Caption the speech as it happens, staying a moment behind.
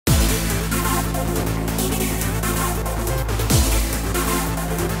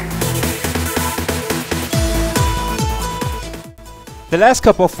The last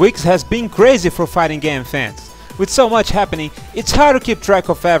couple of weeks has been crazy for fighting game fans. With so much happening, it's hard to keep track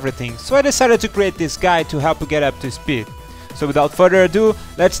of everything, so I decided to create this guide to help you get up to speed. So without further ado,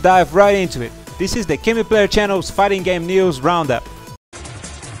 let's dive right into it. This is the Cammyplayer channel's fighting game news roundup.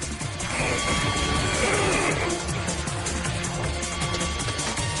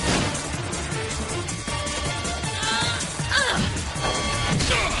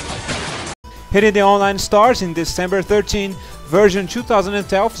 Hitting the online stores in December 13, version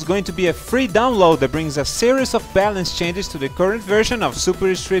 2012 is going to be a free download that brings a series of balance changes to the current version of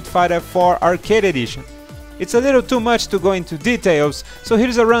Super Street Fighter 4 Arcade Edition. It's a little too much to go into details, so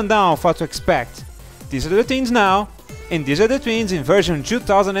here's a rundown of what to expect. These are the twins now, and these are the twins in version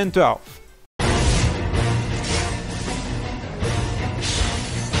 2012.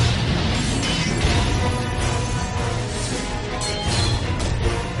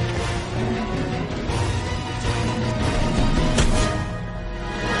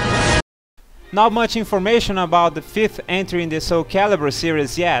 Not much information about the 5th entry in the Soul Calibur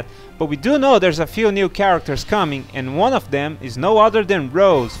series yet, but we do know there's a few new characters coming, and one of them is no other than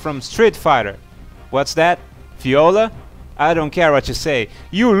Rose from Street Fighter. What's that? Viola? I don't care what you say,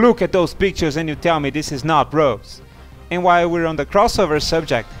 you look at those pictures and you tell me this is not Rose. And while we're on the crossover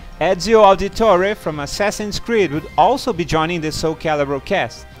subject, Ezio Auditore from Assassin's Creed would also be joining the Soul Calibur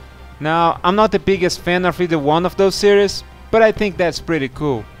cast. Now, I'm not the biggest fan of either one of those series, but I think that's pretty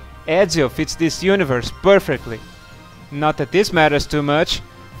cool. Ezio fits this universe perfectly. Not that this matters too much.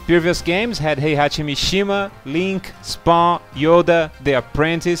 Previous games had Heihachi Mishima, Link, Spawn, Yoda, The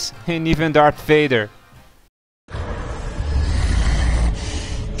Apprentice, and even Darth Vader.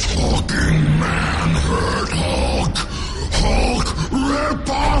 Talking man heard Hulk! Hulk, rip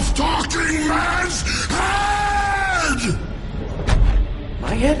off Talking Man's head!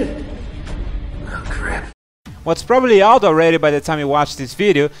 My head? Oh crap. What's probably out already by the time you watch this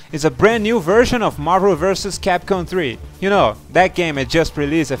video is a brand new version of Marvel vs. Capcom 3. You know, that game had just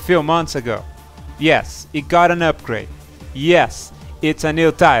released a few months ago. Yes, it got an upgrade. Yes, it's a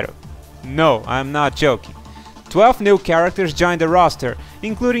new title. No, I'm not joking. 12 new characters joined the roster,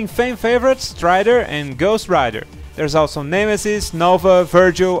 including fan favorites Strider and Ghost Rider. There's also Nemesis, Nova,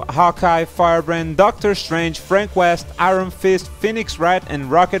 Virgil, Hawkeye, Firebrand, Doctor Strange, Frank West, Iron Fist, Phoenix Wright and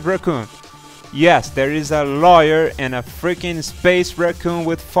Rocket Raccoon. Yes, there is a lawyer and a freaking space raccoon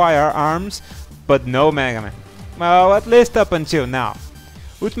with firearms, but no Mega Man. Well, at least up until now.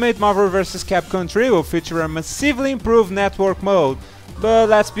 Ultimate Marvel vs. Capcom 3 will feature a massively improved network mode, but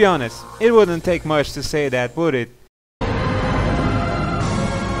let's be honest, it wouldn't take much to say that, would it?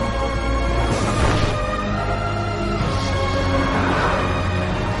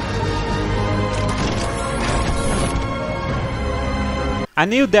 A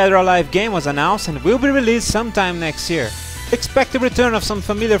new Dead or Alive game was announced and will be released sometime next year. Expect the return of some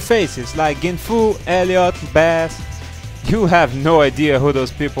familiar faces like Ginfu, Elliot, Bass. You have no idea who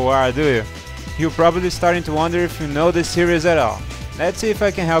those people are, do you? You're probably starting to wonder if you know the series at all. Let's see if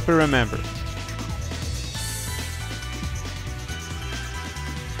I can help you remember.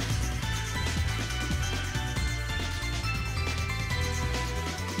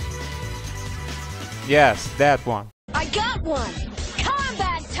 Yes, that one. I got one!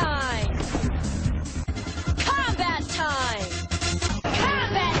 Combat time! Combat time!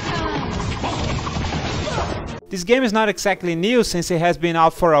 Combat time! This game is not exactly new since it has been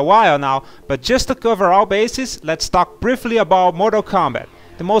out for a while now, but just to cover all bases, let's talk briefly about Mortal Kombat.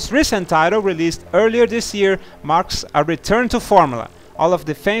 The most recent title, released earlier this year, marks a return to formula. All of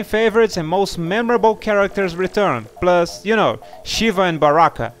the fan favorites and most memorable characters return, plus, you know, Shiva and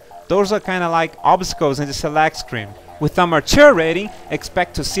Baraka. Those are kinda like obstacles in the select screen. With a mature rating,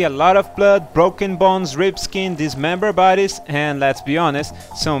 expect to see a lot of blood, broken bones, ripped skin, dismembered bodies, and let's be honest,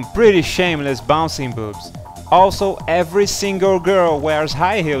 some pretty shameless bouncing boobs. Also, every single girl wears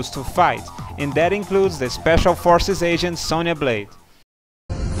high heels to fight, and that includes the Special Forces agent Sonya Blade.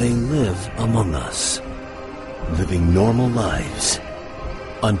 They live among us, living normal lives,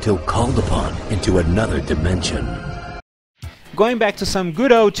 until called upon into another dimension. Going back to some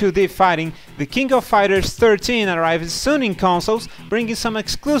good old 2D fighting, the King of Fighters 13 arrives soon in consoles, bringing some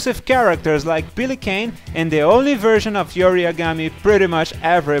exclusive characters like Billy Kane and the only version of Yori Agami pretty much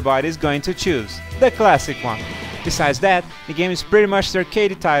everybody's going to choose, the classic one. Besides that, the game is pretty much the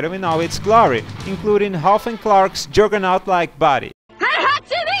arcade title in all its glory, including Hoff and Clark's juggernaut-like body.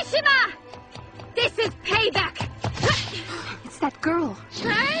 Hatsumishima! This is payback! It's that girl.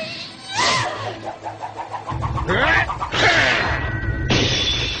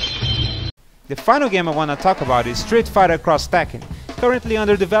 The final game I want to talk about is Street Fighter Cross Tekken, currently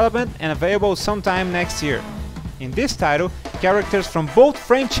under development and available sometime next year. In this title, characters from both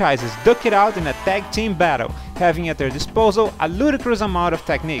franchises duke it out in a tag team battle, having at their disposal a ludicrous amount of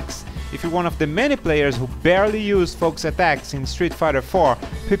techniques. If you're one of the many players who barely use focus attacks in Street Fighter IV,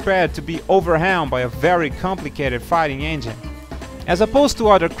 prepare to be overwhelmed by a very complicated fighting engine. As opposed to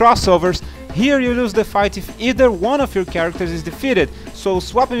other crossovers, here you lose the fight if either one of your characters is defeated, so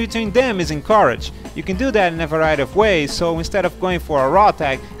swapping between them is encouraged. You can do that in a variety of ways, so instead of going for a raw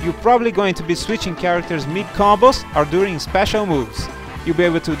tag, you're probably going to be switching characters mid-combos or during special moves. You'll be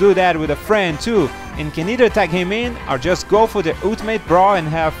able to do that with a friend too, and can either tag him in or just go for the ultimate brawl and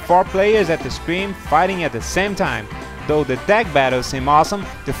have 4 players at the screen fighting at the same time. Though the tag battles seem awesome,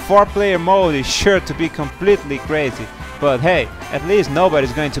 the 4-player mode is sure to be completely crazy. But hey, at least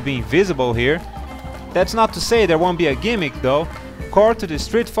nobody's going to be invisible here. That's not to say there won't be a gimmick though. Core to the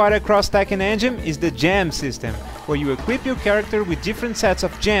Street Fighter cross-stacking engine is the gem system, where you equip your character with different sets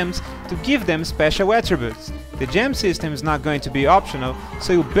of gems to give them special attributes. The gem system is not going to be optional,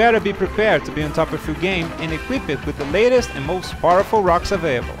 so you better be prepared to be on top of your game and equip it with the latest and most powerful rocks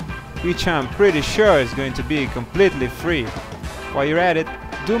available, which I'm pretty sure is going to be completely free. While you're at it,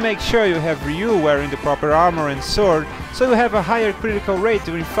 do make sure you have Ryu wearing the proper armor and sword, so you have a higher critical rate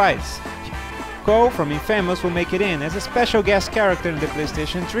during fights. Cole from Infamous will make it in as a special guest character in the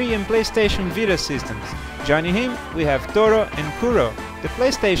PlayStation 3 and PlayStation Vita systems. Joining him, we have Toro and Kuro, the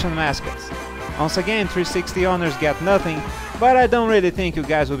PlayStation mascots. Once again, 360 owners got nothing, but I don't really think you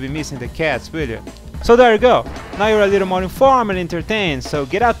guys will be missing the cats, will you? So there you go, now you're a little more informed and entertained, so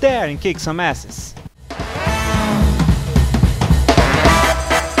get out there and kick some asses.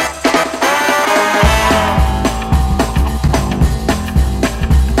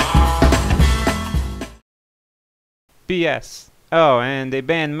 P.S. Oh, and they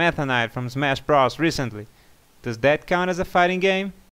banned Meta Knight from Smash Bros. Recently. Does that count as a fighting game?